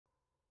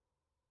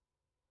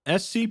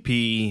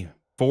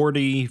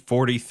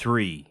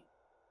SCP-4043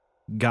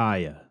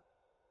 Gaia.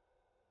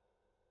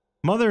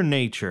 Mother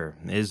Nature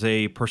is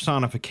a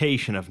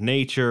personification of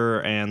nature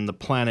and the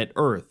planet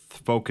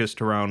Earth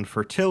focused around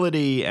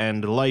fertility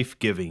and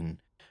life-giving,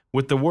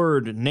 with the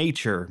word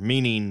nature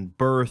meaning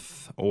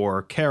birth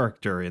or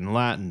character in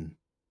Latin.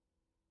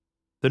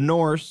 The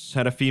Norse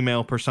had a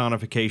female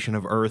personification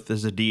of Earth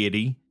as a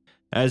deity,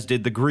 as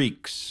did the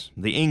Greeks,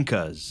 the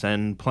Incas,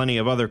 and plenty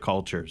of other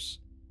cultures.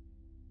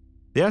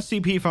 The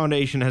SCP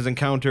Foundation has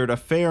encountered a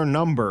fair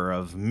number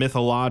of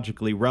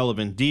mythologically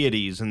relevant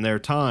deities in their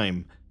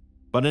time,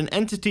 but an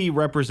entity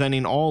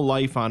representing all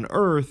life on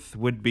Earth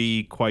would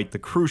be quite the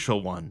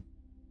crucial one.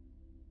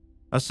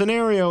 A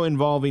scenario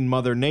involving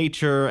Mother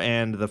Nature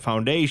and the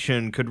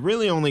Foundation could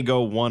really only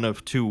go one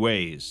of two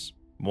ways,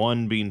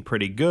 one being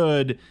pretty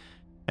good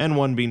and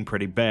one being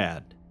pretty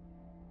bad.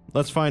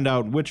 Let's find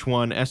out which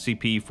one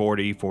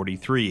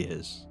SCP-4043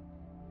 is.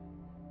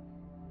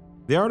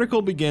 The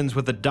article begins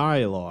with a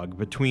dialogue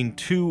between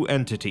two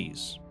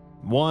entities,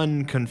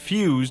 one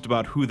confused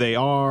about who they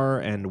are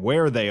and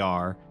where they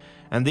are,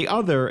 and the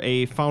other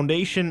a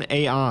Foundation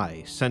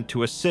AI sent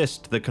to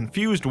assist the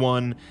confused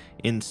one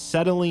in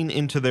settling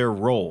into their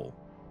role.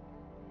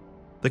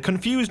 The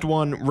confused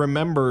one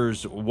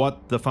remembers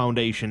what the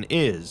Foundation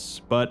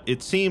is, but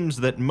it seems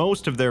that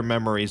most of their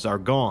memories are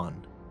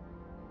gone.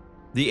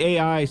 The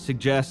AI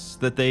suggests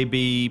that they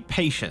be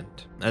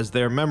patient, as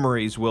their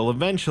memories will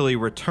eventually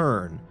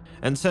return,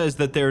 and says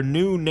that their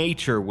new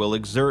nature will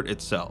exert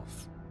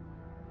itself.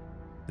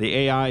 The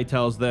AI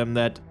tells them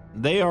that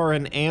they are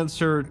an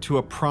answer to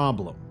a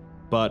problem,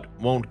 but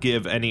won't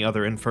give any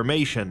other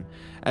information,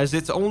 as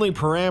its only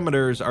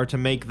parameters are to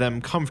make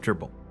them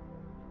comfortable.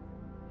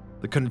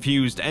 The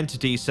confused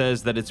entity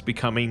says that it's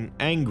becoming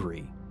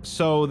angry,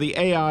 so the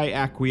AI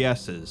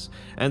acquiesces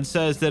and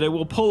says that it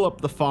will pull up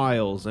the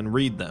files and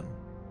read them.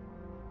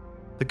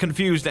 The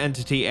confused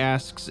entity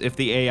asks if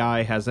the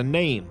AI has a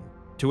name,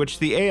 to which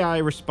the AI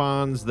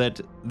responds that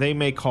they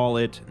may call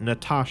it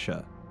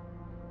Natasha.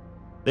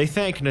 They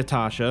thank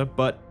Natasha,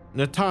 but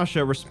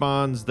Natasha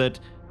responds that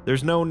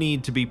there's no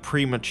need to be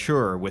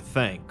premature with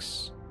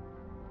thanks.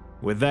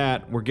 With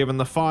that, we're given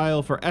the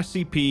file for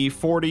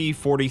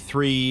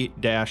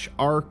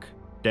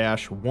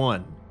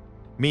SCP-4043-ARC-1,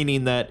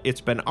 meaning that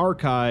it's been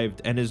archived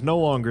and is no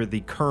longer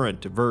the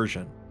current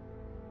version.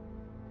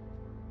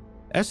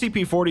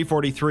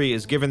 SCP-4043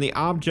 is given the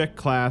object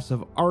class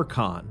of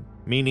Archon,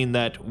 meaning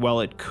that while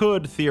it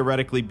could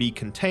theoretically be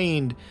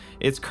contained,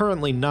 it's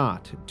currently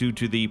not due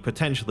to the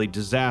potentially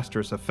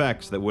disastrous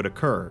effects that would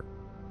occur.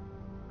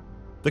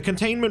 The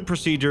containment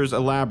procedures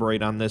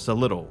elaborate on this a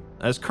little,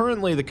 as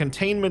currently the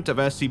containment of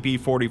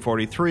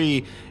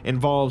SCP-4043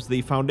 involves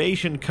the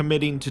Foundation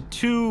committing to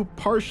two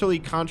partially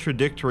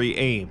contradictory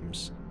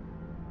aims.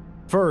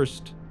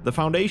 First, the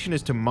Foundation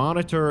is to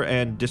monitor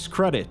and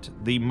discredit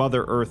the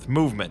Mother Earth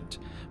movement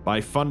by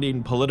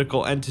funding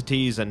political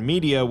entities and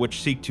media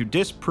which seek to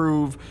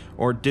disprove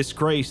or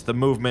disgrace the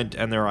movement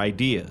and their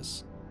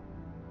ideas.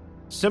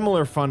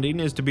 Similar funding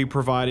is to be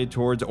provided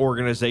towards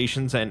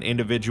organizations and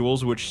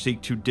individuals which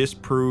seek to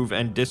disprove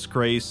and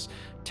disgrace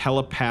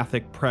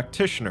telepathic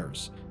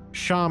practitioners,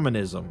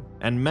 shamanism,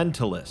 and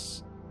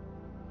mentalists.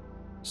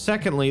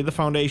 Secondly, the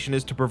Foundation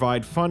is to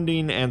provide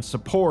funding and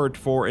support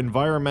for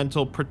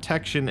environmental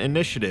protection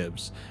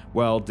initiatives,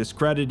 while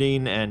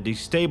discrediting and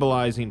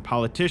destabilizing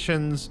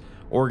politicians,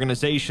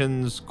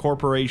 organizations,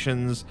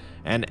 corporations,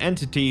 and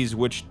entities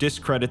which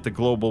discredit the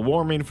global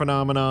warming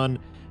phenomenon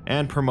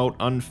and promote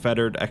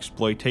unfettered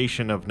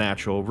exploitation of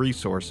natural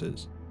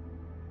resources.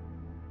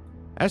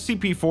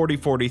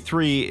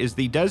 SCP-4043 is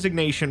the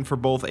designation for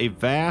both a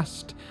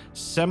vast,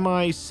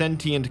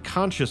 semi-sentient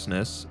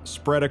consciousness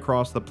spread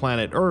across the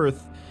planet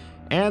Earth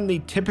and the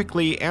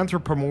typically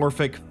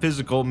anthropomorphic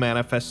physical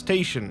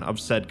manifestation of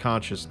said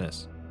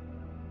consciousness.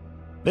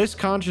 This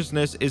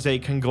consciousness is a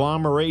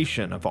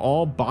conglomeration of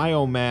all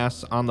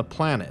biomass on the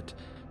planet,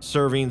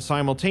 serving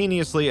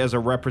simultaneously as a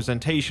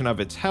representation of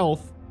its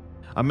health,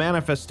 a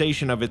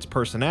manifestation of its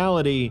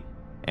personality,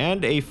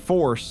 and a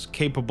force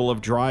capable of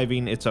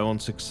driving its own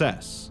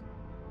success.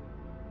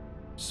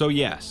 So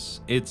yes,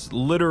 it's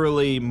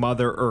literally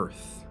Mother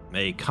Earth,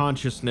 a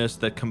consciousness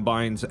that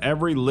combines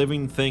every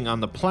living thing on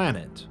the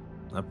planet,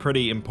 a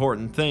pretty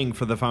important thing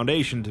for the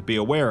Foundation to be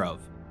aware of.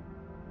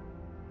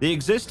 The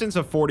existence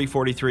of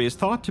 4043 is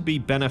thought to be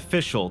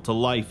beneficial to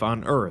life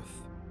on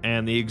Earth,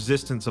 and the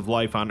existence of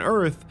life on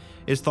Earth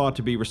is thought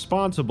to be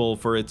responsible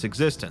for its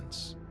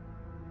existence.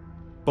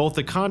 Both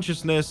the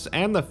consciousness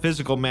and the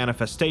physical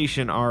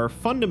manifestation are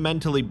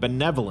fundamentally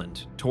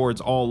benevolent towards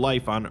all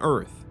life on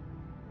Earth.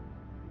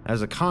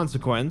 As a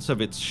consequence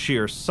of its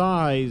sheer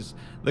size,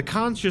 the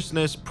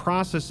consciousness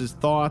processes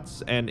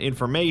thoughts and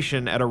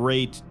information at a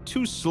rate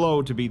too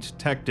slow to be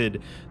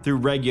detected through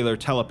regular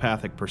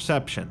telepathic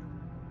perception.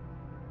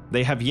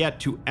 They have yet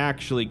to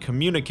actually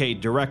communicate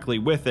directly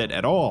with it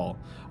at all,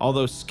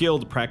 although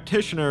skilled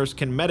practitioners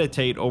can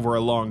meditate over a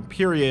long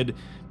period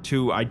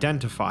to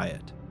identify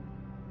it.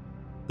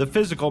 The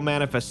physical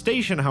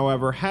manifestation,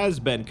 however, has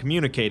been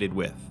communicated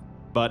with,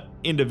 but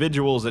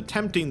individuals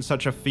attempting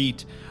such a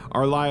feat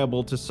are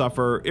liable to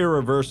suffer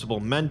irreversible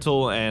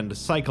mental and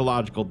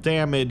psychological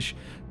damage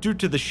due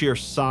to the sheer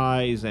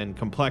size and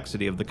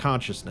complexity of the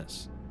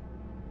consciousness.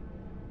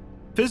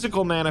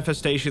 Physical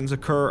manifestations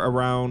occur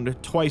around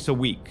twice a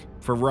week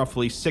for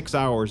roughly 6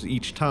 hours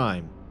each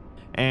time,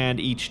 and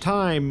each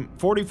time,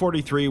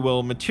 4043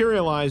 will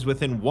materialize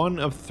within one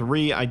of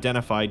 3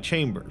 identified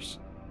chambers.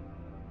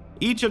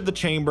 Each of the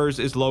chambers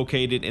is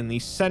located in the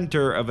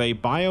center of a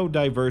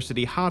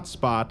biodiversity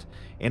hotspot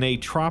in a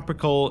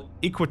tropical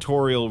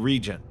equatorial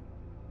region.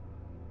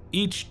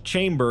 Each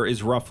chamber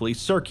is roughly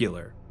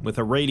circular, with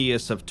a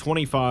radius of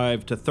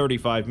 25 to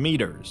 35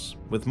 meters,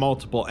 with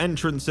multiple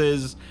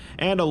entrances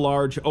and a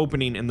large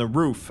opening in the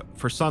roof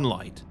for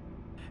sunlight,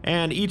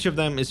 and each of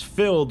them is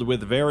filled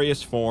with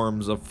various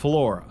forms of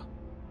flora.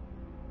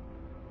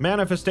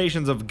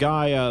 Manifestations of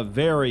Gaia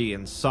vary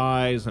in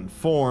size and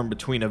form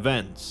between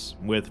events,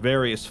 with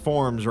various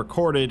forms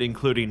recorded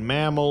including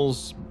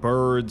mammals,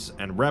 birds,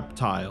 and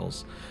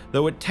reptiles,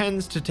 though it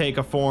tends to take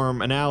a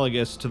form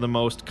analogous to the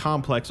most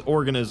complex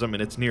organism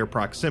in its near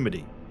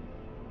proximity.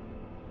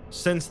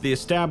 Since the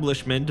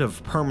establishment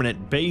of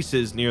permanent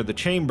bases near the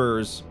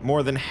chambers,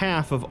 more than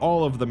half of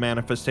all of the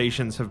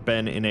manifestations have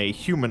been in a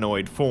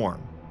humanoid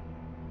form.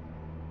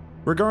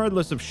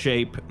 Regardless of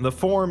shape, the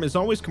form is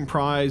always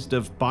comprised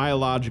of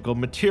biological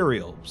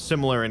material,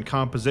 similar in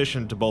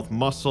composition to both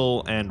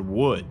muscle and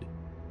wood.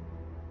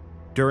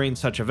 During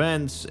such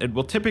events, it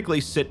will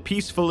typically sit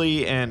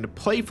peacefully and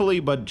playfully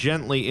but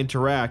gently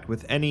interact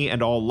with any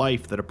and all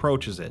life that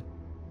approaches it.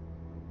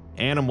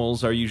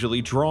 Animals are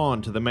usually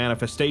drawn to the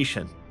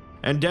manifestation,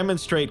 and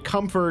demonstrate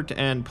comfort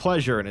and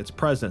pleasure in its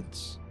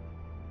presence.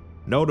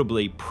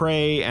 Notably,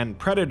 prey and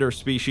predator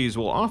species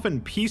will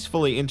often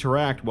peacefully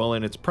interact while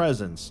in its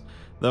presence,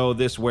 though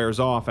this wears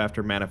off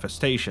after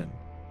manifestation.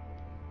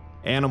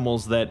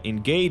 Animals that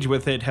engage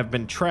with it have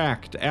been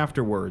tracked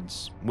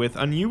afterwards, with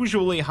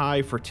unusually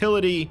high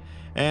fertility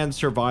and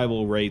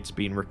survival rates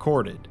being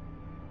recorded.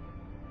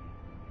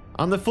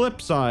 On the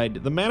flip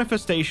side, the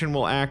manifestation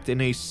will act in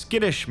a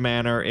skittish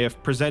manner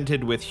if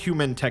presented with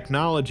human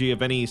technology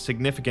of any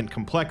significant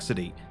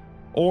complexity,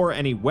 or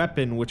any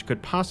weapon which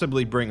could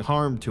possibly bring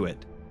harm to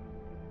it.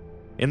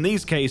 In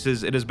these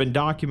cases, it has been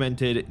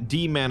documented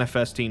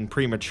demanifesting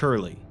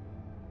prematurely.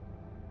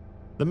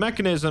 The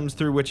mechanisms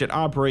through which it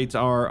operates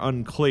are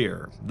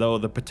unclear, though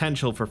the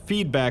potential for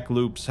feedback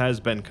loops has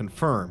been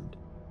confirmed.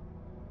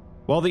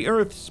 While the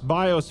Earth's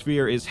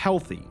biosphere is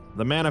healthy,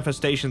 the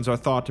manifestations are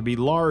thought to be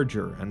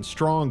larger and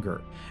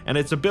stronger, and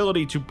its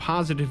ability to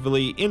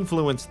positively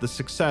influence the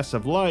success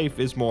of life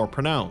is more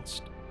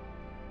pronounced.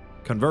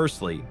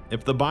 Conversely,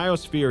 if the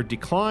biosphere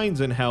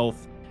declines in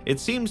health, it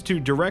seems to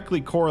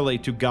directly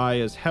correlate to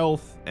Gaia's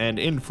health and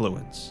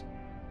influence.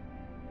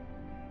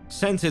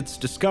 Since its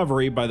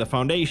discovery by the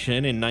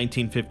Foundation in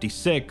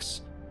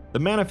 1956, the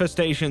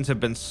manifestations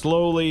have been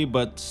slowly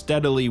but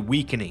steadily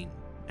weakening,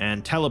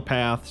 and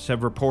telepaths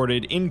have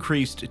reported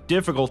increased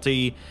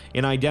difficulty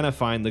in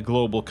identifying the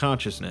global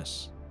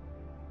consciousness.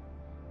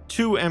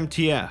 2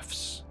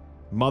 MTFs,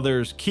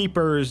 Mother's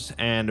Keepers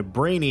and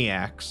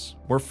Brainiacs,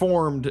 were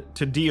formed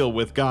to deal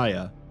with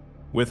Gaia,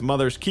 with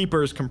Mother's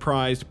Keepers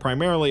comprised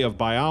primarily of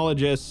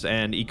biologists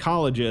and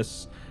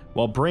ecologists,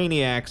 while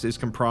Brainiacs is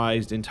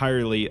comprised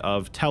entirely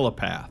of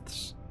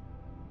telepaths.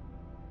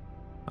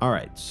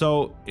 Alright,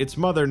 so it's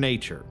Mother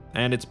Nature,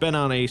 and it's been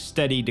on a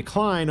steady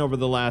decline over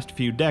the last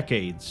few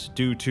decades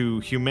due to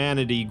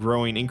humanity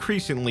growing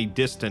increasingly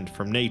distant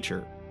from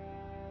nature.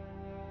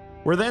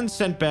 We're then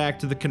sent back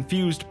to the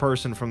confused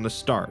person from the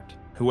start,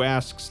 who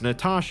asks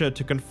Natasha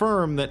to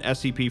confirm that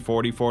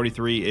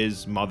SCP-4043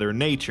 is Mother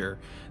Nature,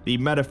 the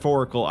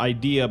metaphorical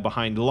idea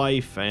behind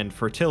life and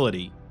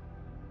fertility.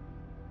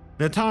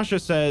 Natasha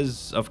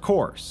says, of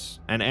course,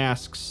 and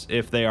asks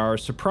if they are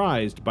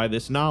surprised by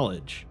this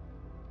knowledge.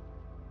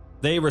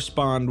 They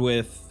respond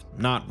with,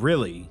 not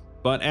really,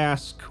 but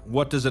ask,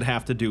 what does it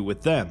have to do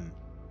with them?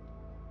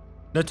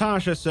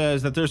 Natasha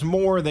says that there's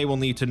more they will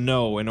need to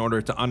know in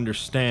order to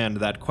understand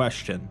that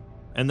question,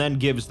 and then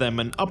gives them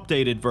an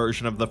updated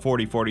version of the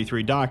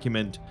 4043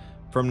 document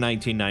from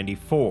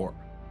 1994.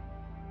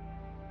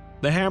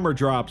 The hammer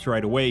drops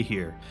right away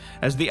here,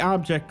 as the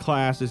object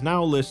class is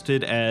now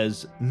listed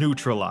as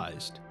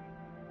neutralized.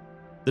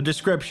 The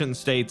description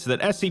states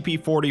that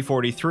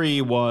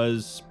SCP-4043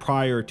 was,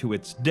 prior to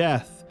its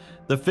death,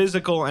 the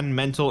physical and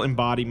mental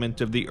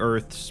embodiment of the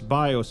Earth's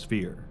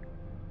biosphere.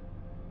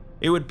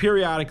 It would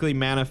periodically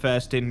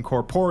manifest in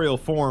corporeal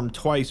form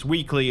twice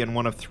weekly in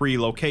one of 3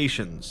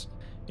 locations,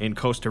 in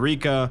Costa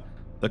Rica,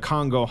 the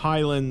Congo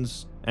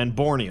Highlands, and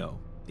Borneo,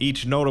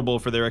 each notable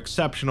for their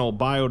exceptional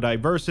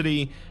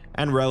biodiversity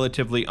and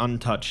relatively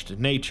untouched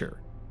nature.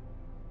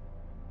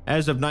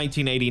 As of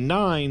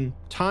 1989,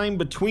 time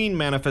between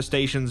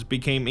manifestations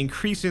became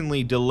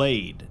increasingly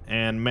delayed,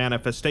 and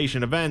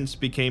manifestation events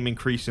became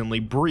increasingly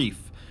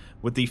brief,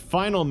 with the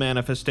final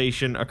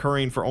manifestation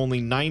occurring for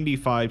only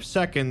 95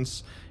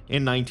 seconds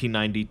in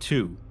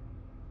 1992.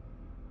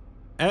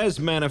 As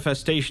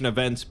manifestation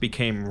events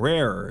became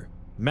rarer,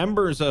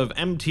 members of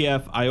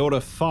MTF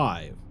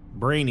Iota-5,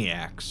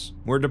 Brainiacs,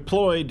 were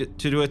deployed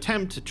to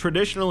attempt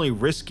traditionally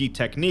risky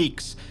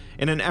techniques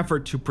in an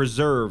effort to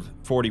preserve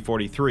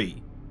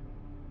 4043.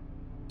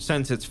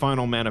 Since its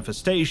final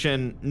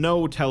manifestation,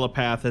 no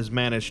telepath has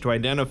managed to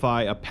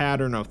identify a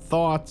pattern of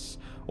thoughts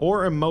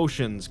or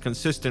emotions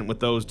consistent with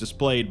those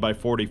displayed by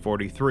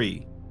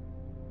 4043.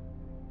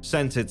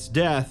 Since its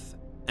death,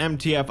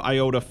 MTF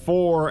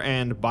Iota-4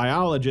 and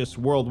biologists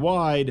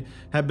worldwide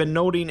have been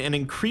noting an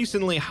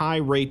increasingly high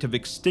rate of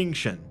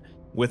extinction,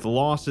 with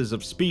losses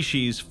of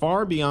species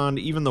far beyond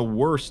even the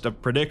worst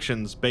of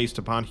predictions based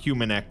upon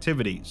human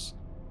activities.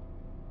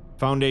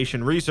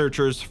 Foundation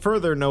researchers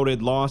further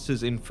noted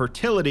losses in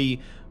fertility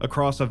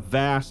across a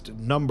vast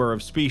number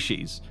of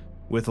species,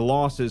 with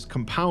losses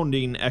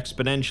compounding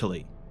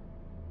exponentially.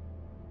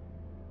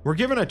 We're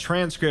given a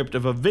transcript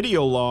of a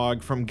video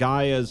log from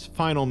Gaia's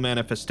final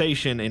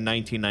manifestation in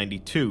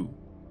 1992.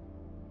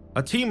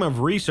 A team of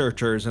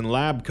researchers in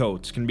lab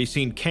coats can be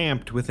seen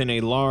camped within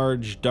a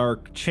large,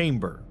 dark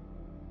chamber.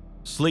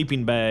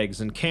 Sleeping bags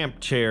and camp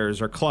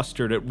chairs are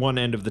clustered at one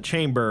end of the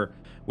chamber,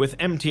 with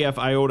MTF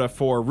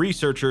Iota-4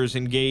 researchers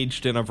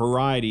engaged in a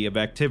variety of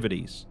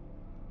activities.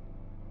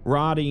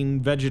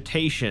 Rotting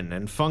vegetation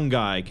and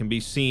fungi can be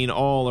seen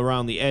all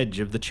around the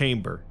edge of the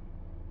chamber.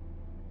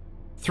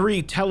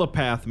 3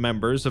 telepath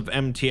members of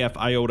MTF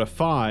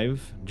Iota-5,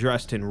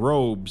 dressed in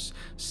robes,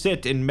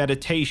 sit in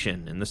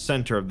meditation in the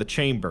center of the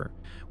chamber,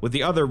 with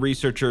the other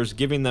researchers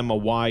giving them a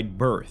wide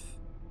berth.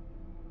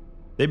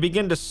 They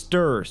begin to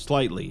stir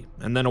slightly,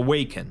 and then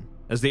awaken,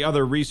 as the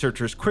other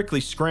researchers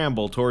quickly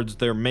scramble towards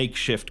their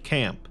makeshift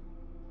camp.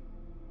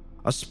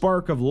 A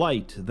spark of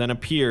light then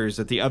appears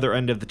at the other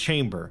end of the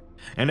chamber,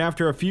 and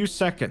after a few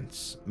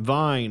seconds,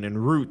 vine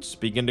and roots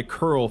begin to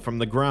curl from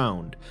the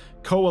ground,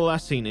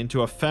 coalescing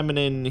into a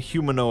feminine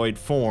humanoid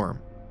form.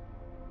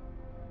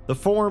 The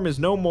form is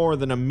no more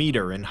than a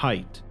meter in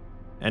height,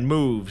 and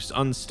moves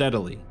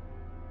unsteadily.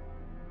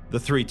 The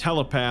 3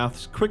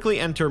 telepaths quickly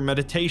enter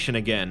meditation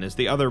again as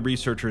the other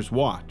researchers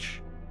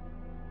watch.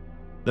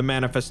 The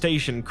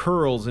manifestation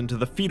curls into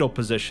the fetal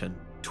position,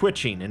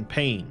 twitching in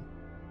pain.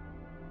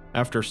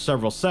 After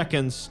several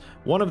seconds,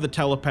 one of the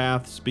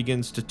telepaths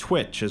begins to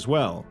twitch as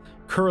well,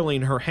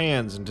 curling her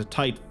hands into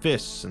tight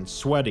fists and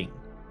sweating.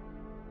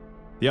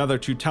 The other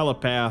 2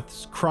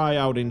 telepaths cry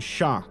out in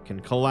shock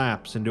and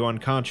collapse into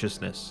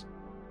unconsciousness.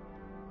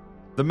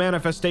 The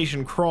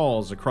manifestation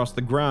crawls across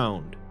the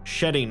ground,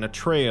 shedding a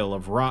trail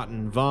of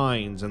rotten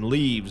vines and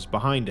leaves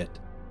behind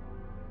it.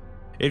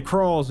 It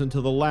crawls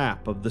into the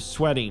lap of the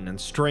sweating and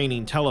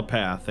straining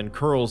telepath and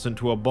curls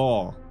into a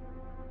ball.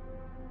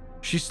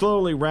 She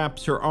slowly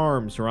wraps her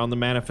arms around the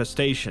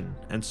manifestation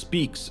and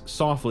speaks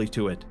softly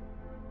to it.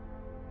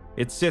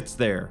 It sits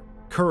there,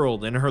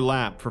 curled in her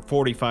lap for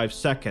 45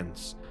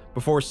 seconds,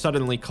 before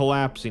suddenly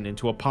collapsing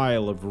into a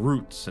pile of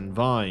roots and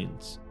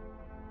vines.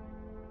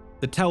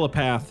 The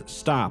telepath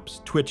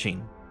stops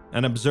twitching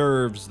and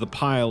observes the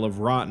pile of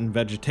rotten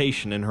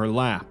vegetation in her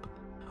lap,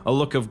 a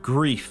look of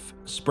grief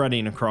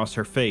spreading across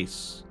her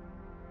face.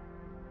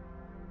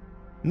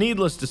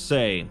 Needless to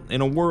say, in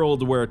a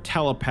world where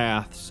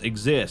telepaths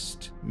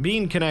exist,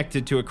 being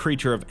connected to a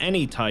creature of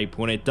any type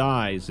when it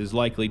dies is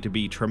likely to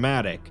be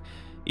traumatic,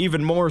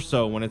 even more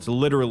so when it's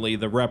literally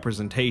the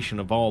representation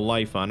of all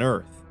life on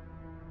Earth.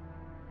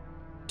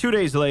 2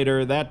 days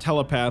later, that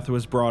telepath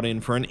was brought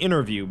in for an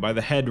interview by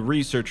the head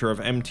researcher of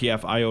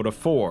MTF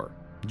Iota-4,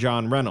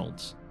 John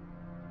Reynolds.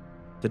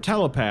 The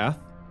telepath,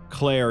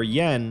 Claire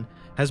Yen,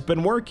 has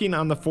been working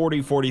on the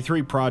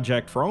 4043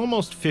 project for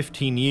almost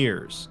 15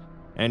 years,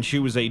 and she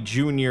was a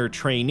junior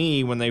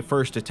trainee when they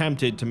first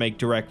attempted to make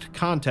direct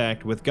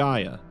contact with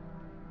Gaia.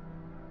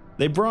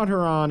 They brought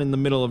her on in the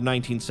middle of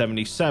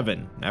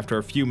 1977, after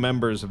a few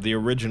members of the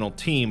original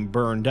team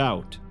burned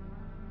out.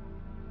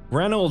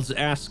 Reynolds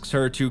asks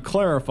her to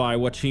clarify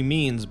what she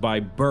means by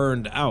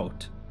burned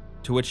out,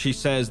 to which she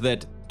says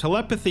that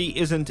telepathy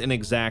isn't an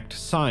exact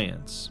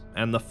science,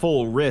 and the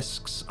full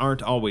risks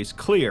aren't always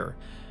clear,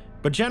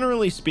 but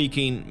generally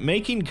speaking,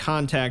 making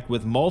contact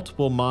with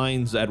multiple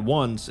minds at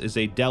once is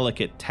a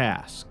delicate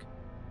task.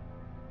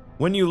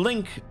 When you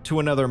link to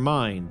another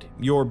mind,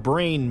 your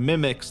brain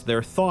mimics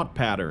their thought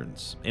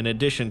patterns in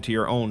addition to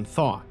your own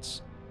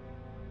thoughts.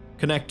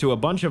 Connect to a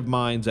bunch of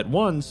minds at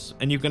once,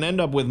 and you can end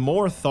up with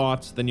more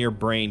thoughts than your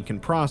brain can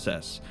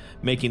process,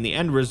 making the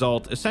end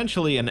result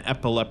essentially an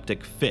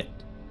epileptic fit.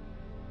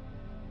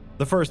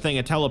 The first thing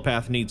a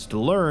telepath needs to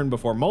learn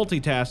before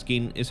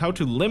multitasking is how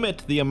to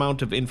limit the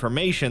amount of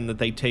information that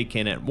they take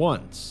in at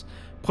once,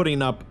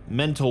 putting up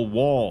mental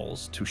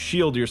walls to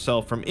shield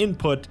yourself from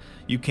input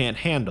you can't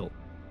handle.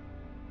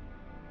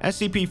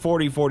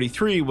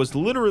 SCP-4043 was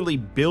literally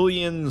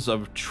billions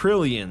of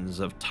trillions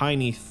of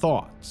tiny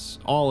thoughts,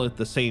 all at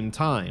the same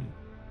time.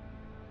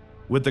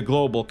 With the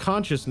global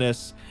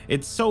consciousness,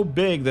 it's so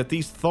big that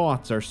these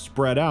thoughts are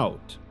spread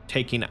out,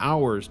 taking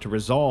hours to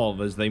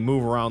resolve as they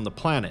move around the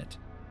planet.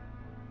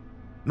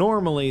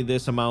 Normally,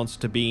 this amounts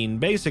to being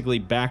basically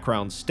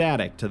background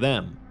static to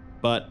them,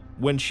 but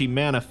when she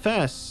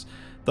manifests,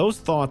 those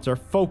thoughts are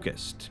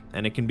focused,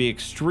 and it can be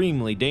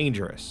extremely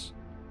dangerous.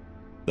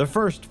 The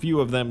first few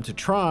of them to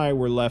try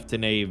were left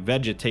in a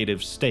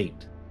vegetative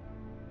state.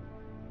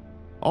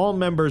 All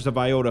members of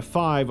Iota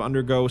 5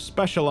 undergo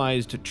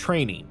specialized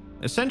training,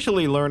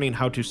 essentially learning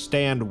how to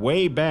stand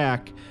way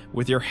back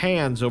with your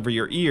hands over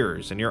your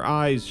ears and your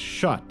eyes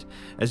shut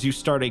as you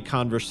start a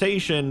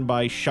conversation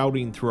by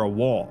shouting through a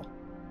wall.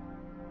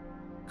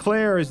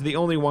 Claire is the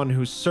only one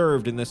who's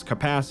served in this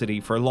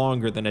capacity for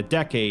longer than a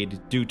decade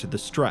due to the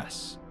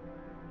stress.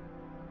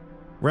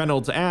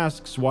 Reynolds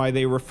asks why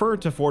they refer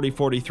to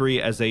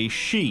 4043 as a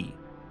she,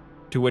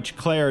 to which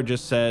Claire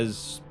just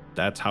says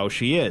that's how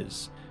she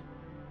is.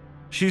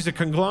 She's a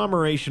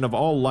conglomeration of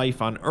all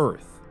life on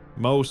Earth,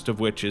 most of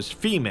which is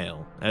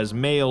female, as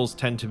males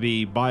tend to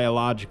be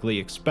biologically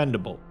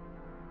expendable.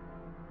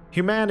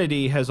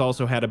 Humanity has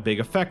also had a big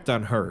effect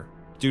on her,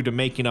 due to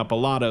making up a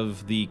lot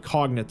of the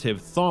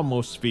cognitive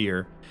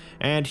thermosphere,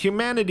 and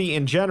humanity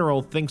in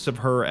general thinks of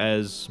her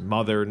as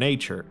Mother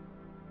Nature.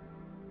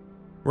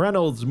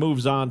 Reynolds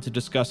moves on to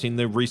discussing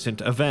the recent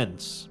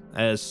events,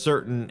 as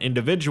certain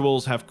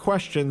individuals have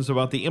questions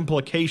about the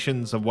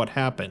implications of what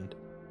happened.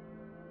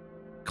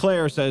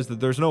 Claire says that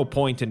there's no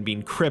point in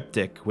being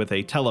cryptic with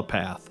a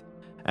telepath,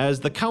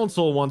 as the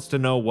Council wants to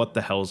know what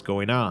the hell's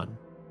going on.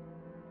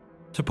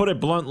 To put it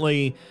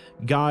bluntly,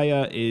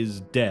 Gaia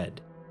is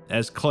dead,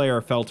 as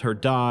Claire felt her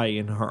die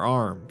in her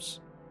arms.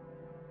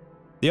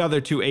 The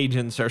other two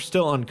agents are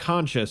still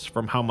unconscious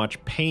from how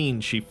much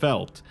pain she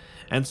felt,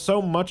 and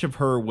so much of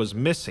her was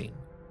missing,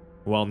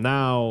 while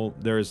now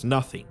there is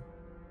nothing.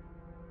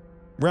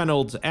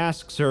 Reynolds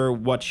asks her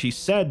what she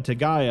said to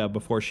Gaia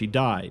before she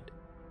died.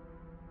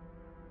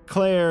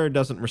 Claire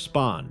doesn't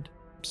respond,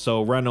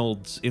 so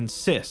Reynolds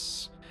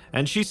insists,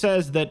 and she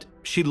says that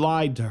she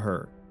lied to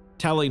her,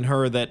 telling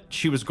her that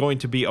she was going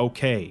to be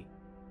okay.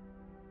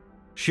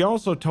 She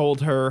also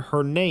told her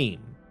her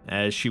name,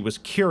 as she was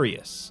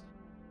curious.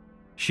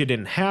 She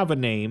didn't have a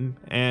name,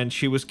 and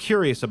she was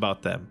curious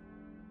about them.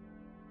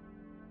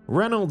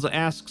 Reynolds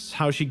asks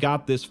how she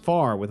got this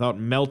far without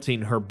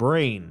melting her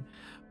brain,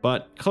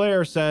 but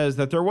Claire says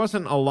that there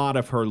wasn't a lot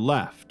of her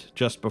left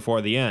just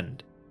before the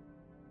end.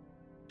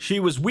 She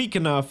was weak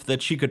enough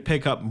that she could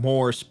pick up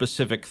more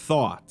specific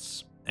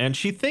thoughts, and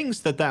she thinks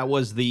that that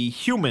was the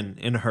human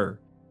in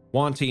her,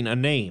 wanting a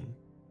name.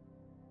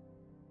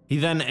 He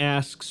then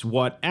asks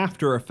what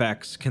after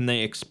effects can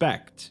they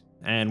expect,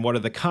 and what are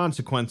the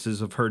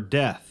consequences of her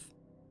death.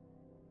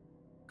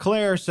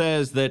 Claire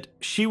says that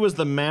she was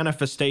the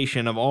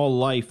manifestation of all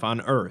life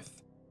on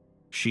Earth.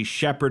 She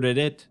shepherded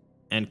it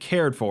and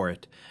cared for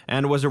it,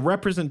 and was a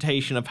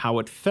representation of how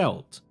it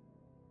felt.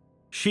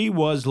 She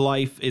was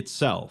life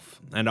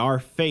itself, and our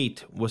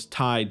fate was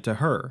tied to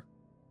her.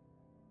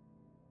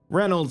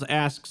 Reynolds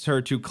asks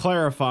her to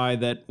clarify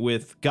that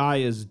with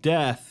Gaia's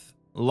death,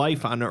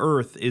 life on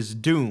Earth is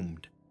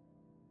doomed.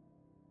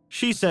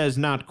 She says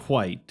not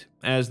quite,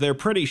 as they're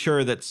pretty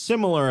sure that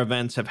similar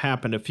events have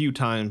happened a few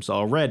times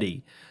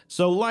already,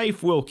 so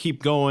life will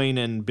keep going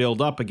and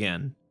build up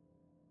again.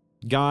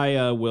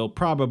 Gaia will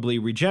probably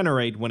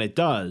regenerate when it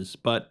does,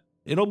 but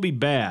it'll be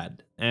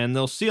bad, and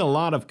they'll see a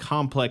lot of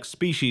complex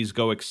species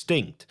go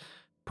extinct,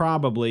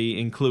 probably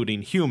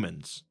including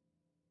humans.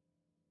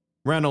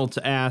 Reynolds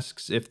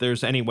asks if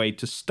there's any way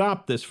to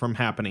stop this from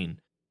happening,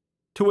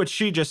 to which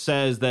she just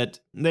says that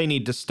they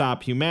need to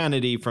stop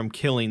humanity from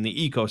killing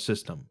the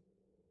ecosystem.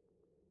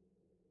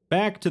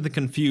 Back to the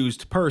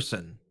confused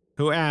person,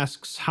 who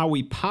asks how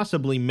we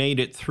possibly made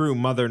it through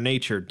Mother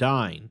Nature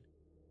dying.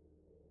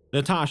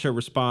 Natasha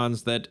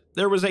responds that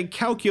there was a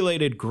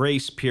calculated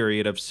grace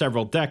period of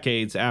several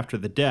decades after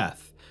the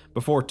death,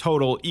 before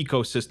total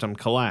ecosystem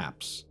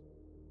collapse.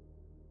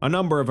 A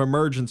number of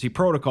emergency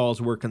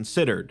protocols were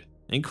considered,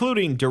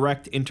 including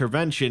direct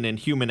intervention in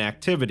human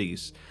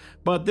activities,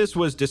 but this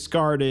was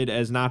discarded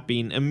as not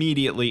being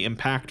immediately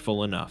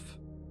impactful enough.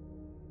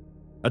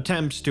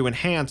 Attempts to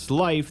enhance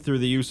life through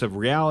the use of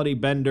reality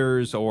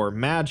benders or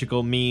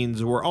magical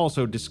means were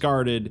also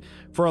discarded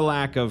for a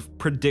lack of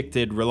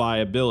predicted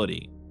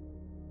reliability.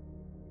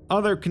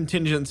 Other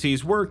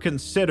contingencies were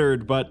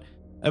considered, but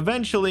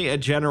eventually a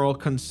general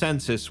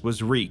consensus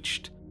was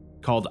reached,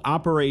 called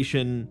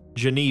Operation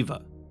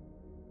Geneva.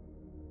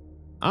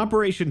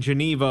 Operation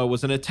Geneva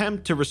was an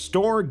attempt to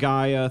restore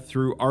Gaia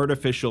through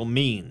artificial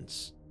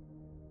means.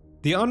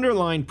 The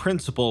underlying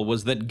principle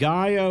was that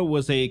Gaia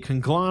was a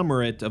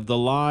conglomerate of the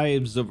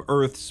lives of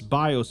Earth's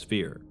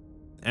biosphere,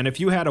 and if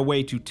you had a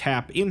way to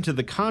tap into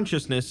the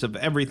consciousness of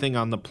everything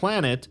on the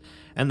planet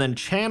and then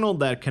channeled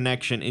that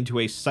connection into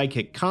a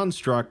psychic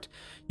construct,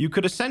 you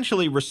could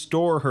essentially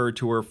restore her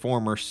to her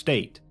former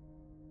state.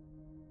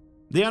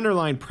 The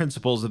underlying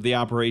principles of the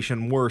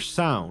operation were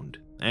sound,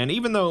 and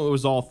even though it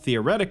was all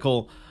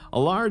theoretical, a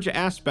large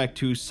aspect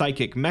to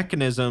psychic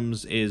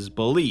mechanisms is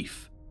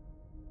belief.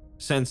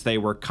 Since they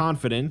were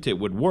confident it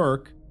would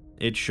work,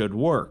 it should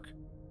work.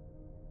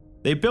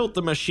 They built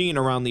the machine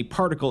around the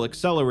particle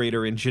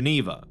accelerator in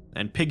Geneva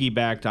and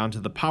piggybacked onto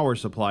the power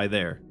supply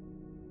there.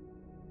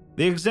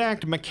 The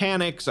exact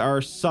mechanics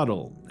are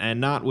subtle and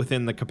not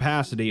within the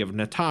capacity of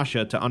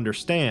Natasha to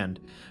understand,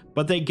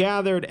 but they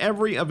gathered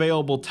every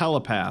available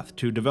telepath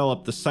to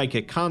develop the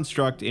psychic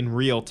construct in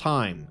real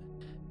time,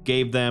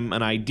 gave them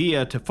an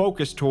idea to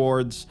focus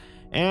towards,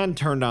 and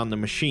turned on the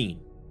machine.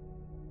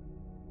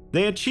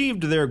 They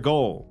achieved their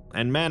goal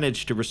and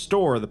managed to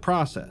restore the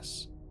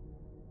process.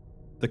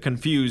 The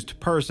confused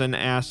person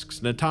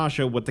asks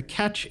Natasha what the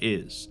catch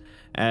is,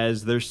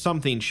 as there's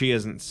something she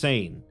isn't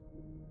saying.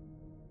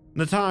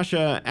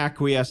 Natasha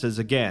acquiesces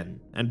again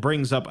and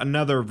brings up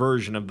another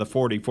version of the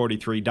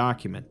 4043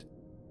 document.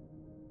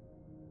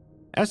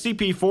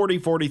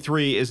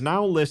 SCP-4043 is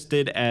now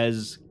listed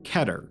as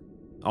Keter,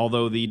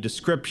 although the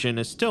description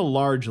is still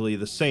largely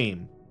the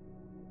same.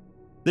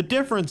 The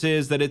difference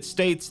is that it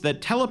states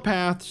that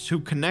telepaths who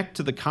connect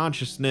to the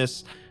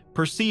consciousness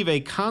perceive a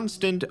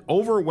constant,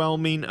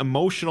 overwhelming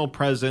emotional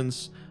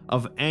presence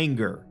of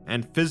anger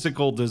and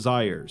physical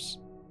desires.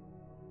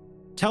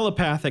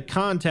 Telepathic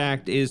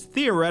contact is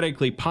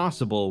theoretically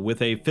possible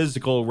with a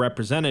physical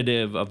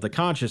representative of the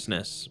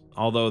consciousness,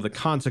 although the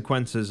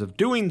consequences of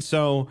doing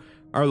so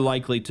are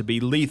likely to be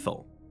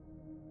lethal.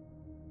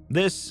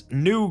 This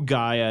new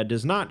Gaia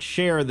does not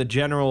share the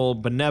general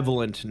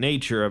benevolent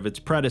nature of its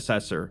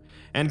predecessor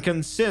and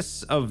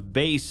consists of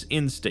base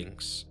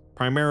instincts,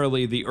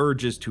 primarily the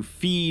urges to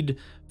feed,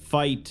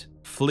 fight,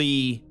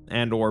 flee,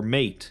 and/or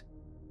mate.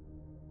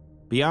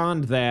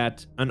 Beyond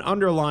that, an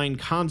underlying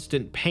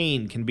constant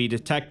pain can be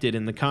detected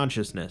in the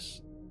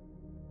consciousness.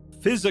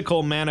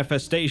 Physical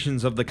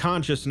manifestations of the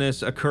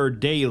consciousness occur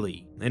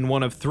daily in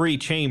one of 3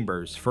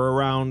 chambers for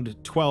around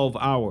 12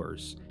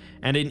 hours,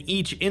 and in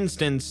each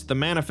instance the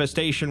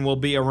manifestation will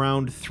be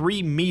around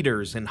 3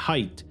 meters in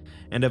height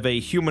and of a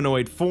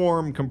humanoid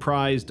form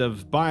comprised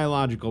of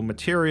biological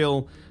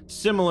material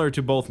similar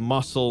to both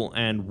muscle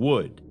and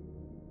wood.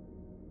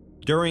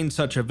 During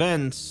such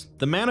events,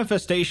 the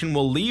manifestation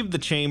will leave the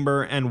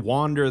chamber and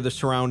wander the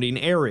surrounding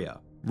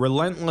area,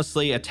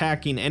 relentlessly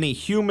attacking any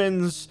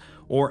humans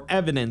or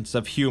evidence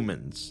of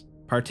humans,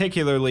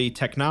 particularly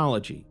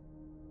technology.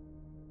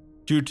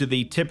 Due to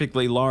the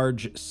typically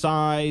large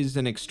size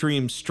and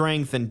extreme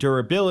strength and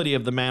durability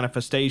of the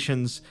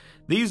manifestations,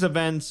 these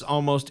events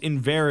almost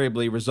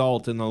invariably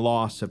result in the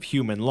loss of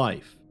human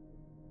life.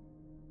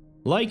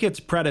 Like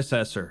its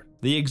predecessor,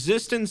 the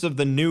existence of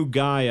the new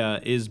Gaia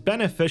is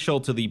beneficial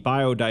to the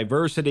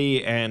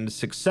biodiversity and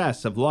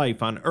success of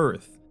life on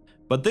Earth,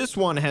 but this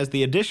one has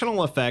the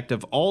additional effect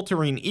of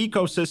altering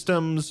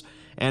ecosystems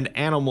and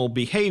animal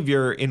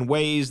behavior in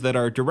ways that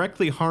are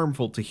directly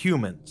harmful to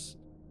humans.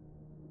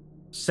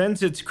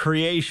 Since its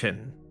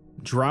creation,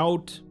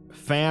 drought,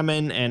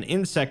 famine, and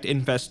insect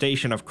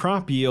infestation of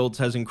crop yields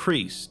has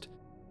increased.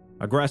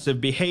 Aggressive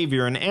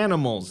behavior in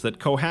animals that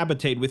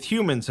cohabitate with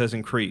humans has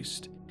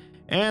increased.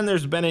 And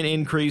there's been an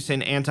increase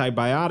in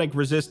antibiotic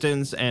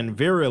resistance and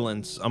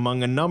virulence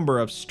among a number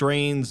of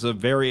strains of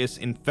various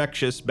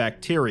infectious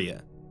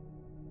bacteria.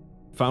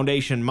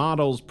 Foundation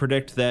models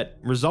predict that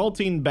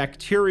resulting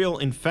bacterial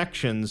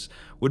infections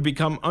would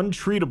become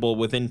untreatable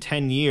within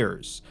 10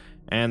 years,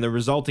 and the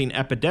resulting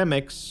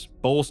epidemics,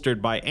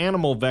 bolstered by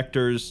animal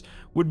vectors,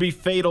 would be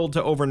fatal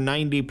to over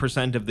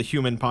 90% of the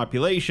human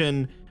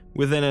population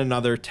within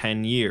another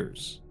 10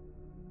 years.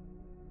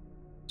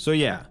 So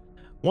yeah,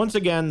 once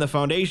again, the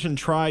Foundation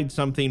tried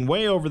something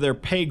way over their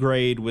pay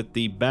grade with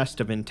the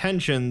best of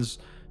intentions,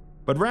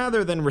 but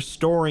rather than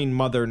restoring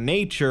Mother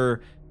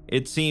Nature,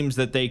 it seems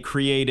that they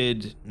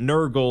created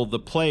Nurgle the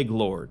Plague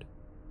Lord.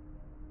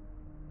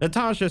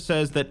 Natasha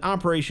says that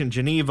Operation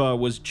Geneva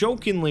was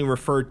jokingly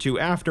referred to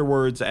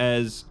afterwards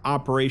as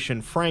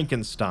Operation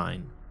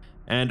Frankenstein,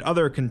 and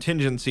other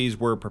contingencies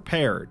were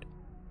prepared.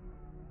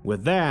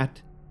 With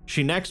that,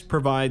 she next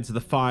provides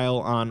the file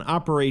on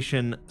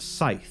Operation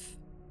Scythe.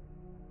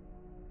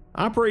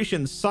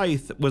 Operation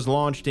Scythe was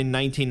launched in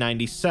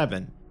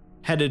 1997,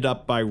 headed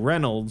up by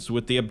Reynolds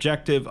with the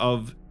objective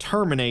of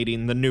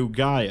terminating the new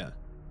Gaia.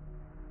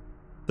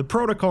 The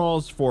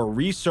protocols for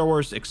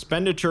resource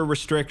expenditure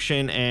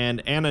restriction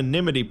and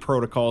anonymity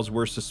protocols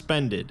were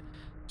suspended,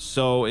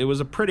 so it was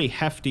a pretty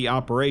hefty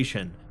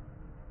operation,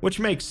 which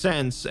makes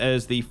sense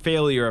as the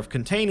failure of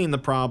containing the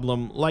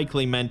problem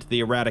likely meant the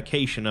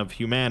eradication of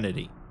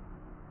humanity.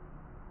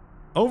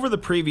 Over the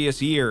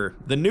previous year,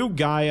 the new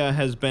Gaia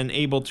has been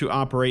able to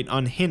operate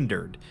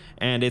unhindered,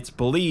 and it's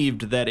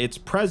believed that its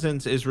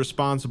presence is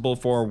responsible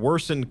for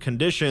worsened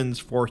conditions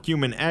for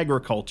human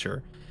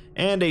agriculture,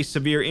 and a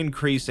severe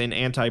increase in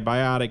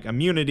antibiotic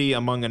immunity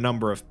among a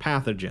number of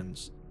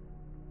pathogens.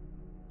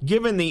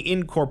 Given the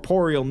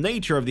incorporeal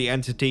nature of the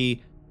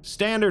entity,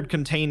 standard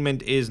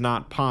containment is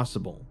not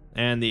possible,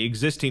 and the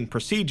existing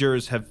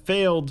procedures have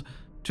failed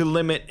to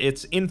limit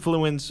its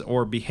influence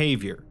or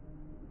behavior.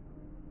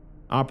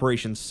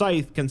 Operation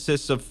Scythe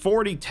consists of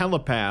 40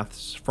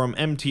 telepaths from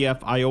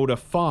MTF Iota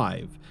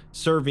 5,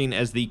 serving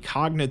as the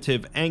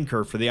cognitive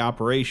anchor for the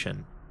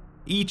operation,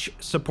 each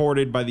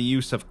supported by the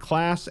use of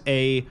Class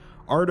A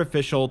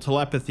artificial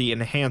telepathy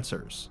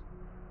enhancers.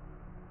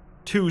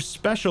 2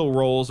 special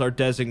roles are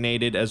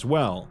designated as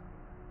well.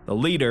 The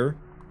leader,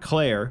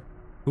 Claire,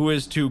 who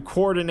is to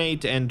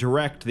coordinate and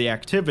direct the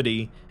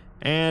activity,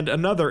 and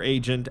another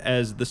agent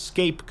as the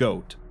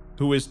scapegoat,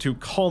 who is to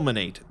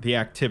culminate the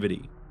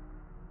activity.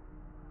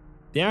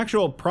 The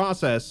actual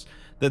process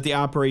that the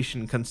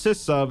operation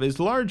consists of is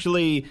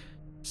largely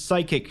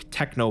psychic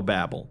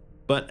technobabble,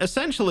 but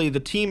essentially the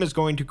team is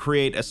going to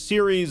create a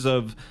series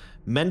of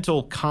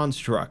mental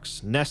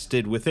constructs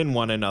nested within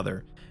one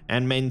another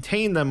and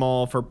maintain them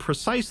all for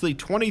precisely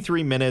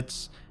 23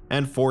 minutes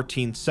and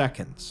 14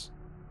 seconds.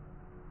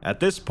 At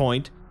this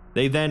point,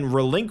 they then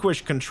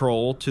relinquish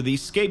control to the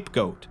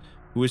scapegoat,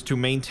 who is to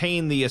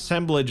maintain the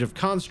assemblage of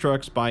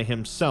constructs by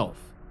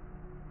himself.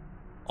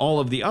 All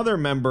of the other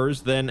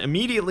members then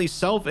immediately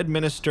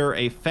self-administer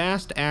a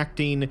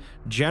fast-acting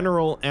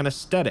general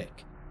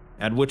anesthetic,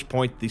 at which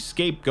point the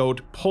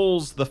scapegoat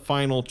pulls the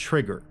final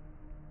trigger.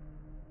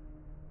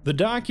 The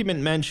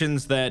document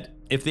mentions that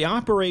if the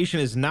operation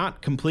is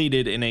not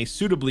completed in a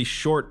suitably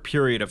short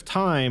period of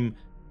time,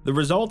 the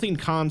resulting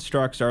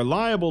constructs are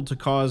liable to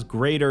cause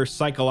greater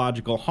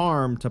psychological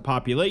harm to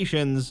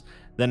populations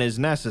than is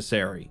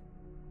necessary.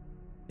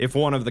 If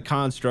one of the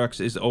constructs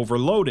is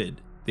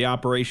overloaded, the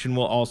operation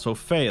will also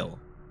fail.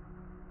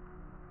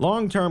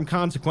 Long-term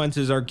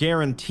consequences are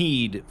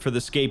guaranteed for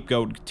the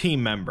scapegoat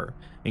team member,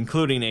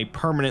 including a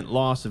permanent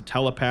loss of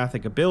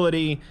telepathic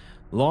ability,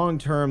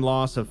 long-term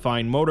loss of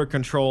fine motor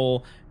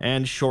control,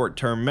 and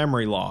short-term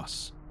memory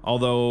loss,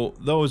 although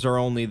those are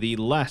only the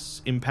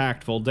less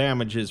impactful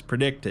damages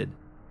predicted.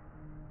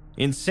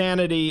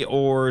 Insanity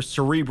or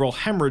cerebral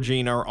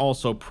hemorrhaging are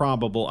also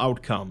probable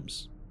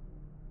outcomes.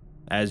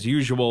 As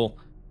usual,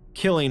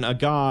 killing a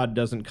god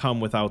doesn't come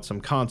without some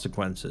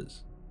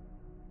consequences.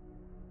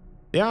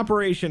 The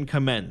operation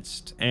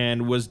commenced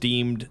and was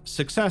deemed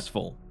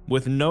successful,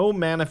 with no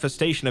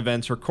manifestation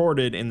events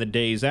recorded in the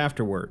days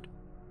afterward.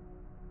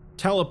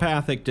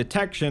 Telepathic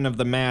detection of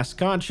the mass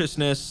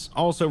consciousness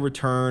also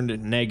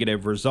returned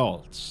negative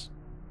results.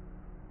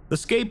 The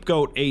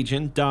scapegoat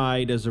agent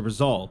died as a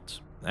result,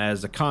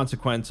 as a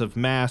consequence of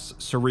mass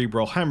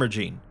cerebral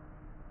hemorrhaging.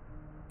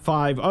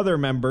 5 other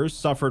members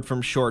suffered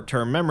from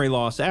short-term memory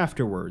loss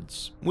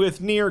afterwards,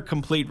 with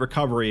near-complete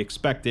recovery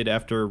expected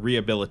after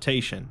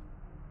rehabilitation.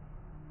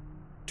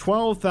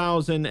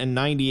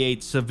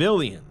 12,098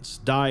 civilians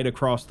died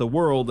across the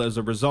world as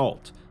a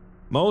result,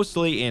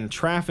 mostly in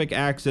traffic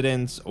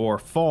accidents or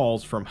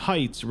falls from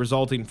heights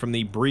resulting from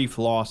the brief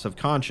loss of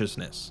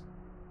consciousness.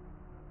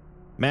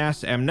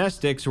 Mass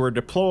amnestics were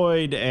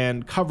deployed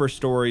and cover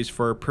stories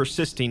for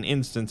persisting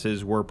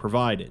instances were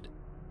provided.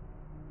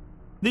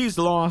 These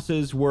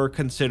losses were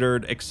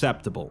considered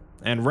acceptable,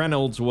 and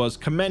Reynolds was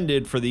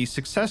commended for the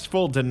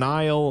successful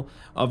denial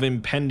of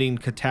impending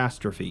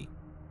catastrophe.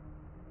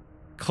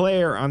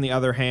 Claire, on the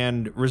other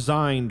hand,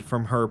 resigned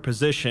from her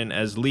position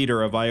as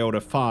leader of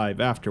Iota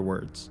 5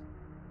 afterwards.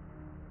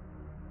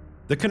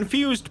 The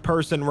confused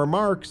person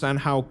remarks on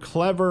how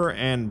clever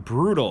and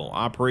brutal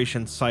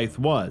Operation Scythe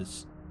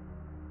was.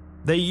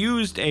 They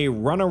used a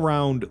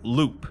runaround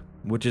loop,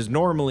 which is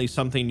normally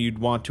something you'd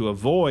want to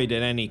avoid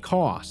at any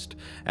cost,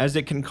 as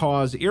it can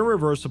cause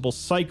irreversible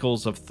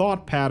cycles of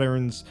thought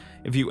patterns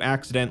if you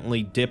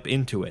accidentally dip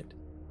into it.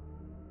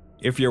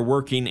 If you're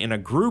working in a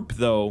group,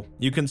 though,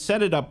 you can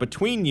set it up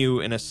between you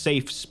in a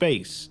safe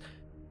space,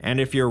 and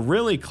if you're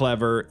really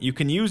clever, you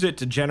can use it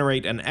to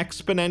generate an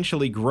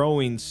exponentially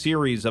growing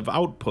series of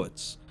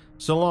outputs,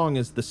 so long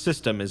as the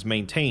system is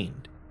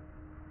maintained.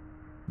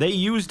 They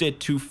used it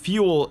to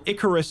fuel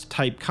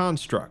Icarus-type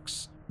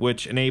constructs,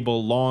 which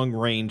enable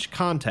long-range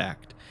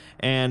contact,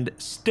 and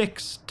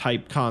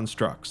Styx-type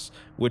constructs,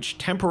 which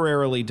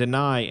temporarily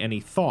deny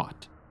any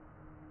thought.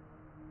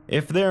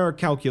 If their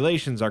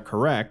calculations are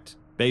correct,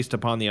 based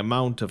upon the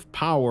amount of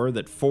power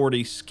that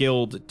 40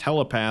 skilled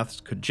telepaths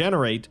could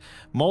generate,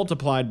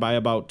 multiplied by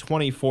about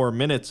 24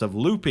 minutes of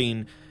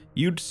looping,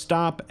 you'd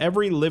stop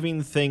every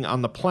living thing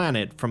on the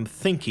planet from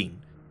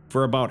thinking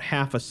for about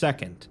half a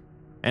second,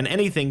 and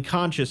anything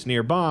conscious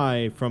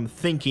nearby from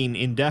thinking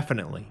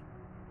indefinitely.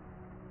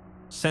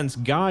 Since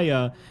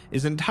Gaia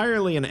is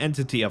entirely an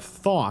entity of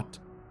thought,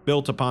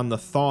 built upon the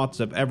thoughts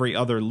of every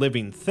other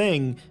living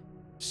thing,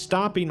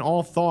 stopping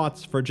all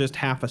thoughts for just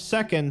half a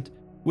second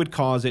would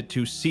cause it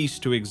to cease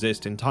to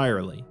exist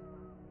entirely.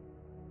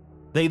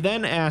 They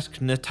then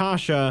asked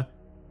Natasha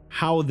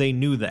how they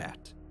knew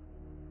that.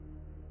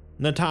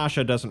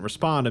 Natasha doesn't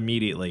respond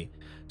immediately,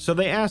 so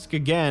they ask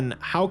again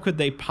how could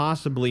they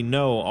possibly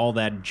know all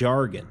that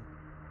jargon.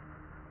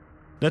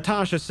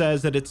 Natasha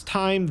says that it's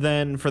time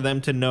then for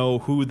them to know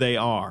who they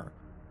are,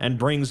 and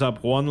brings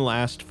up one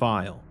last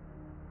file.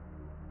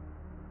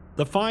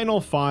 The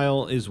final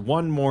file is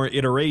one more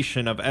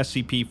iteration of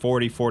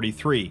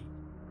SCP-4043,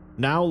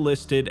 now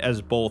listed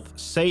as both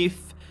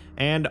Safe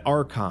and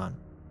Archon.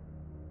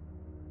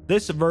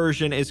 This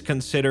version is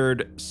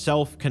considered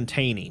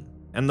self-containing,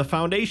 and the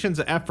Foundation's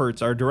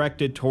efforts are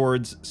directed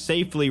towards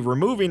safely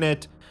removing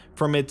it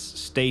from its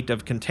state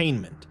of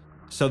containment,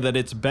 so that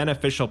its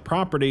beneficial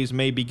properties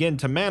may begin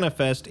to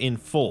manifest in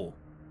full.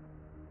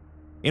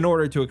 In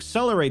order to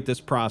accelerate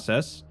this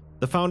process,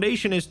 The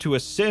Foundation is to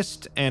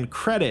assist and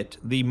credit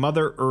the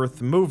Mother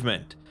Earth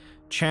movement,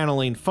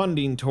 channeling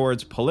funding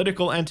towards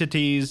political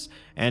entities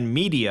and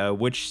media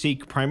which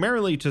seek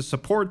primarily to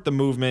support the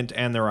movement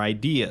and their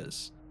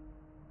ideas.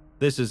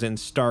 This is in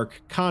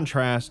stark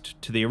contrast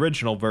to the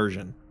original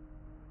version.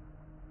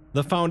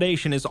 The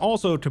Foundation is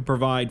also to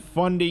provide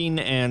funding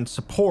and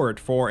support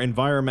for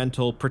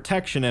environmental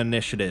protection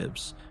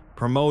initiatives,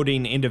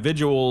 promoting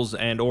individuals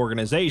and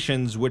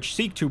organizations which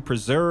seek to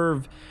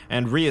preserve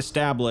and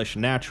re-establish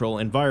natural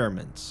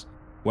environments,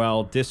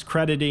 while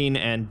discrediting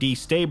and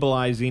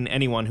destabilizing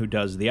anyone who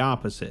does the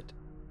opposite.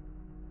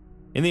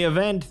 In the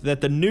event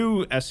that the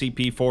new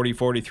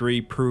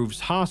SCP-4043 proves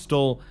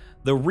hostile,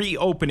 the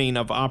reopening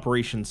of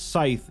Operation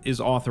Scythe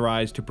is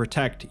authorized to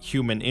protect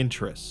human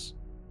interests.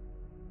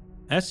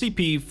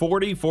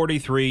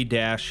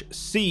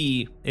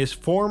 SCP-4043-C is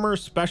former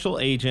Special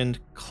Agent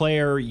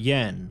Claire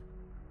Yen,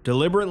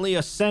 deliberately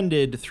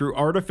ascended through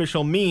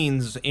artificial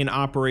means in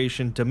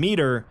Operation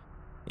Demeter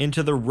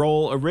into the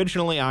role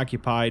originally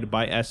occupied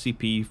by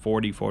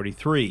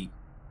SCP-4043.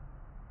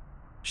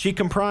 She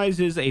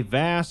comprises a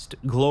vast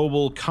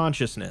global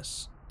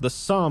consciousness, the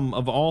sum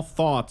of all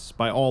thoughts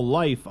by all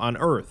life on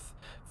Earth,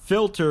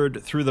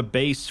 filtered through the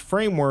base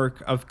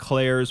framework of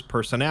Claire's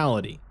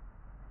personality.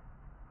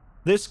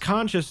 This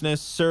consciousness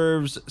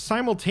serves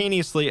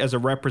simultaneously as a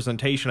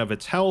representation of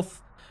its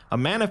health, a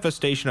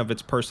manifestation of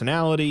its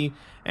personality,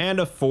 and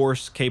a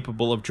force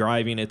capable of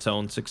driving its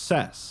own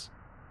success.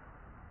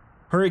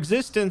 Her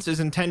existence is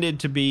intended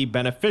to be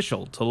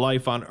beneficial to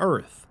life on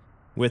Earth,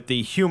 with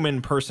the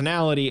human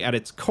personality at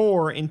its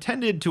core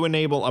intended to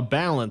enable a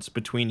balance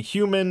between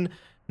human,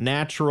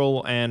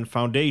 natural, and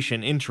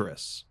Foundation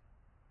interests.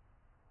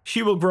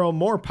 She will grow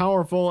more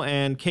powerful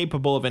and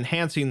capable of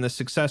enhancing the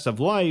success of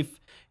life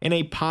in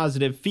a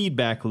positive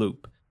feedback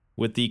loop,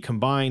 with the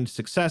combined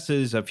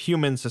successes of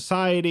human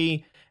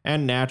society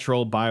and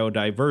natural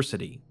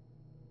biodiversity.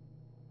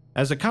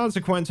 As a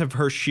consequence of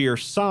her sheer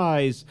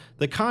size,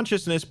 the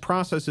consciousness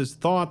processes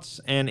thoughts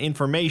and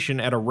information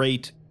at a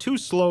rate too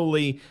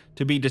slowly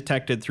to be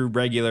detected through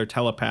regular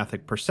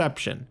telepathic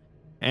perception,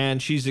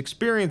 and she's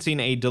experiencing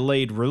a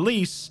delayed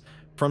release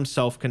from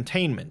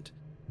self-containment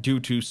due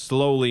to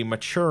slowly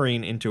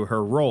maturing into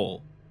her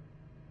role.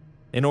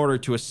 In order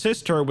to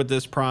assist her with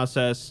this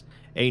process,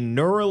 a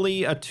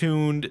neurally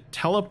attuned,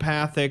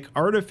 telepathic,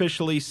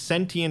 artificially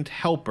sentient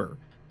helper,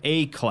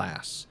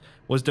 A-Class,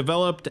 was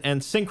developed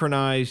and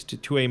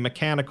synchronized to a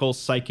mechanical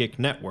psychic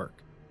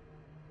network.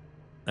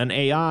 An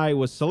AI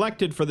was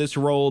selected for this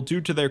role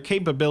due to their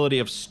capability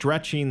of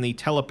stretching the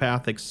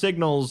telepathic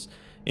signals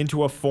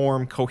into a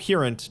form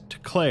coherent to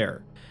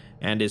Claire,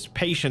 and is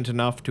patient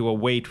enough to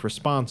await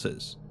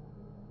responses.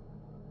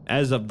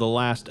 As of the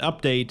last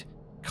update,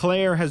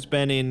 Claire has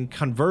been in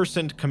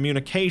conversant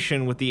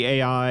communication with the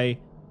AI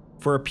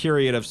for a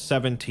period of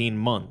 17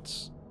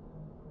 months.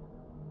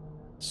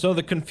 So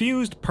the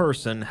confused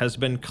person has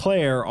been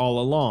Claire all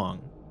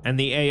along, and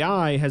the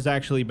AI has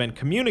actually been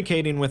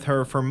communicating with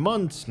her for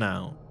months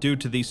now due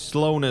to the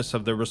slowness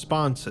of the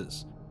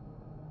responses.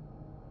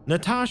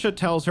 Natasha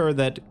tells her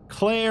that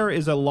Claire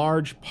is a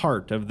large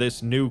part of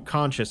this new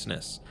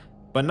consciousness,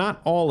 but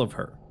not all of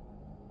her.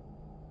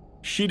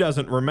 She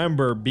doesn't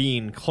remember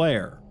being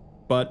Claire,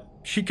 but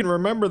she can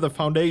remember the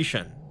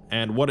Foundation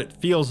and what it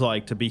feels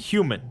like to be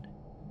human.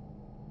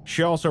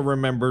 She also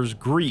remembers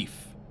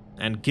grief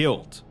and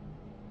guilt.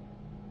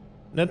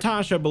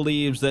 Natasha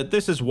believes that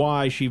this is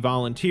why she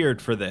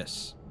volunteered for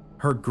this: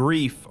 her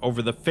grief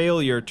over the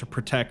failure to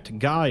protect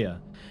Gaia,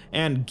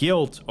 and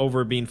guilt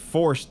over being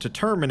forced to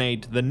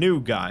terminate the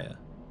new Gaia.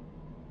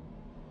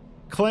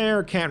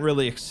 Claire can't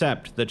really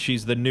accept that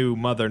she's the new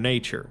Mother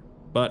Nature,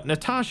 but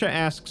Natasha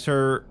asks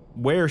her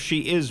where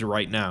she is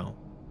right now,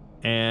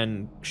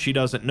 and she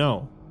doesn't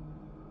know.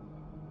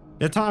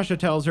 Natasha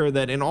tells her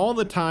that in all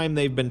the time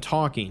they've been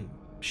talking,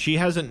 she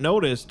hasn't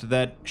noticed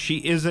that she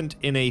isn't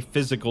in a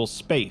physical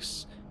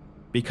space,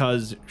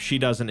 because she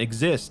doesn't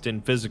exist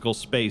in physical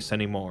space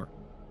anymore.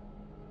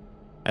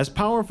 As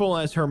powerful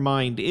as her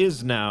mind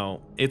is now,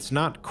 it's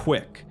not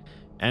quick,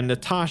 and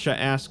Natasha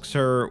asks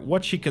her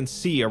what she can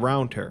see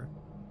around her.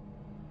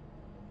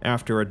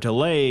 After a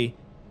delay,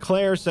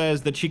 Claire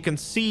says that she can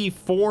see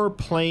 4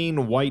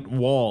 plain white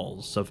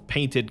walls of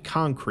painted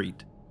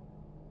concrete.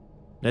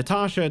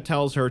 Natasha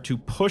tells her to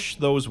push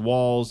those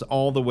walls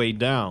all the way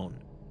down,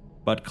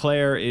 but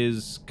Claire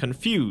is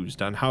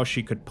confused on how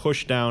she could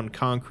push down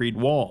concrete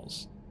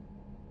walls.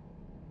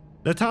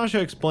 Natasha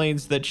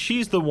explains that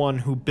she's the one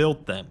who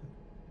built them,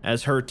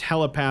 as her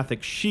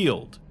telepathic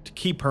shield to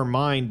keep her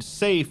mind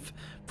safe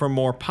from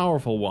more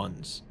powerful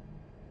ones.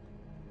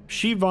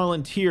 She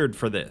volunteered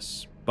for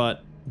this,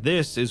 but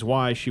this is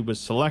why she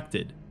was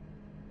selected.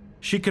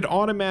 She could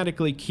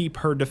automatically keep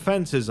her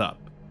defenses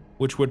up,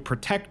 which would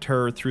protect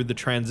her through the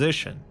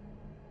transition.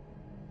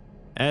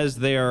 As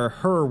they are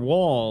her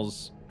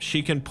walls,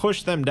 she can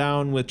push them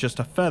down with just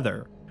a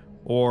feather,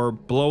 or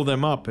blow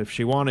them up if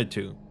she wanted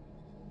to.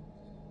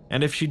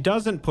 And if she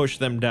doesn't push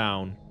them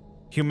down,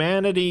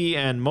 humanity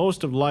and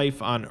most of life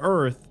on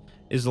Earth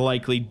is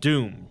likely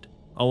doomed,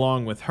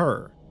 along with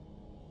her.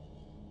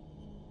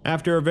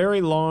 After a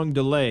very long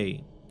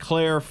delay,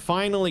 Claire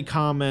finally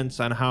comments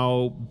on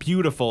how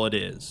beautiful it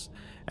is,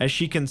 as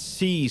she can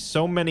see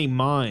so many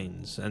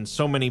minds and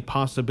so many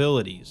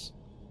possibilities.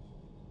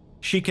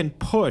 She can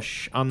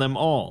push on them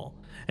all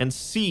and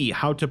see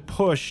how to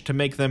push to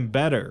make them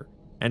better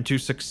and to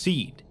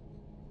succeed.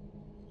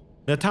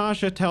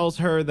 Natasha tells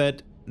her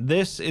that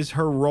this is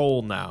her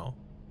role now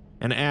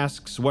and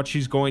asks what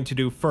she's going to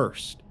do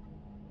first.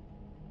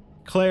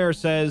 Claire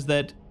says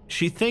that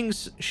she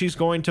thinks she's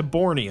going to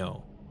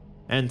Borneo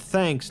and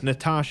thanks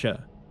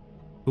Natasha,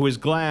 who is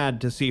glad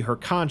to see her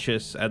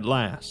conscious at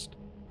last.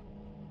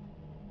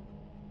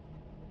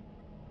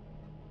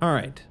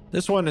 Alright,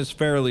 this one is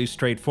fairly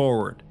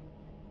straightforward.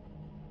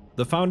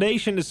 The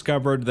Foundation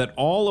discovered that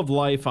all of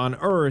life on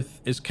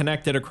Earth is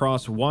connected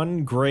across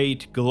one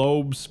great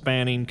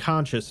globe-spanning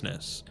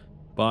consciousness,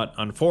 but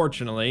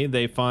unfortunately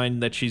they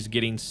find that she's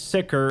getting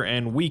sicker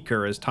and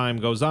weaker as time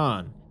goes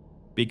on,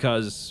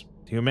 because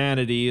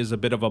humanity is a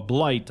bit of a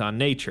blight on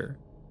nature.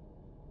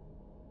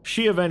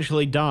 She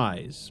eventually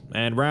dies,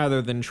 and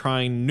rather than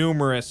trying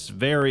numerous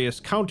various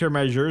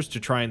countermeasures to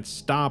try and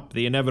stop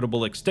the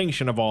inevitable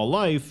extinction of all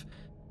life,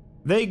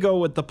 they go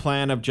with the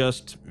plan of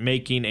just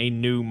making a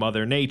new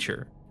Mother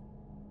Nature.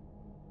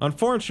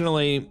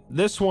 Unfortunately,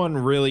 this one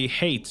really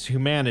hates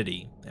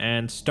humanity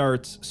and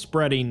starts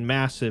spreading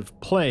massive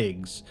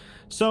plagues,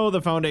 so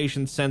the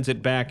Foundation sends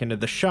it back into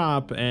the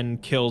shop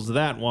and kills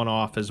that one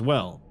off as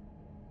well.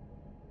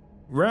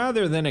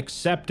 Rather than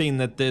accepting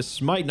that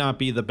this might not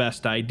be the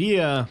best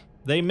idea,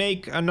 they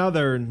make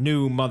another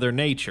new Mother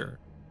Nature.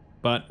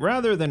 But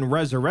rather than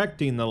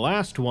resurrecting the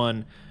last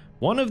one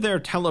of their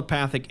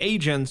telepathic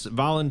agents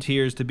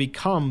volunteers to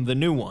become the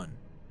new one.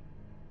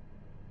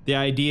 The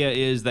idea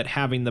is that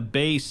having the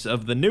base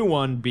of the new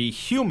one be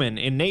human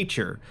in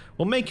nature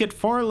will make it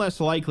far less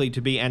likely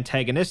to be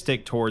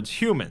antagonistic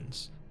towards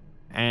humans,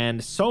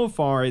 and so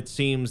far it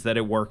seems that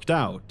it worked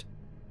out.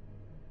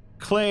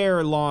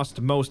 Claire lost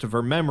most of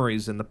her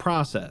memories in the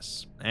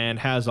process, and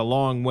has a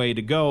long way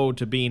to go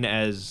to being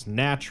as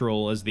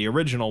natural as the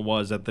original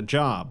was at the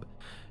job,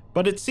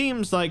 but it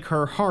seems like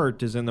her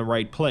heart is in the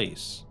right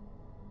place.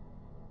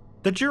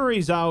 The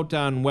jury's out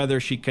on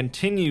whether she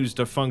continues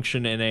to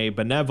function in a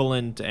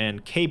benevolent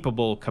and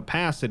capable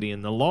capacity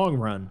in the long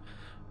run,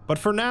 but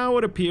for now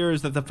it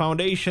appears that the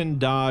Foundation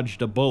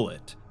dodged a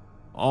bullet,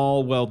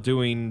 all while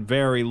doing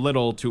very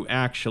little to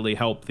actually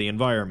help the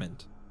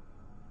environment.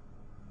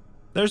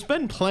 There's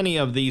been plenty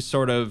of these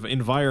sort of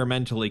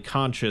environmentally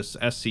conscious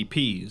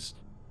SCPs,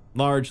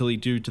 largely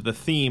due to the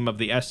theme of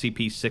the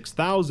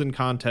SCP-6000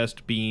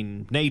 contest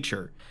being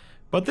nature,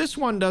 but this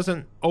one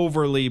doesn't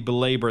overly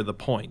belabor the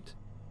point.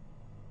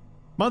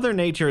 Mother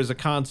Nature is a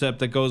concept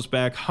that goes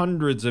back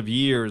hundreds of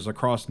years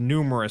across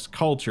numerous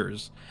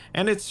cultures,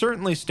 and it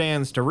certainly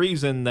stands to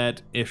reason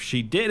that if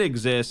she did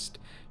exist,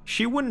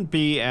 she wouldn't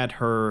be at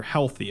her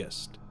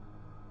healthiest.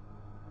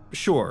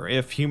 Sure,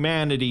 if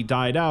humanity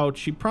died out,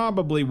 she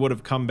probably would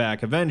have come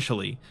back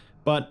eventually,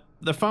 but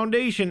the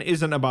Foundation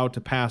isn't about to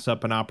pass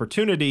up an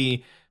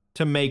opportunity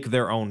to make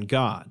their own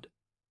god.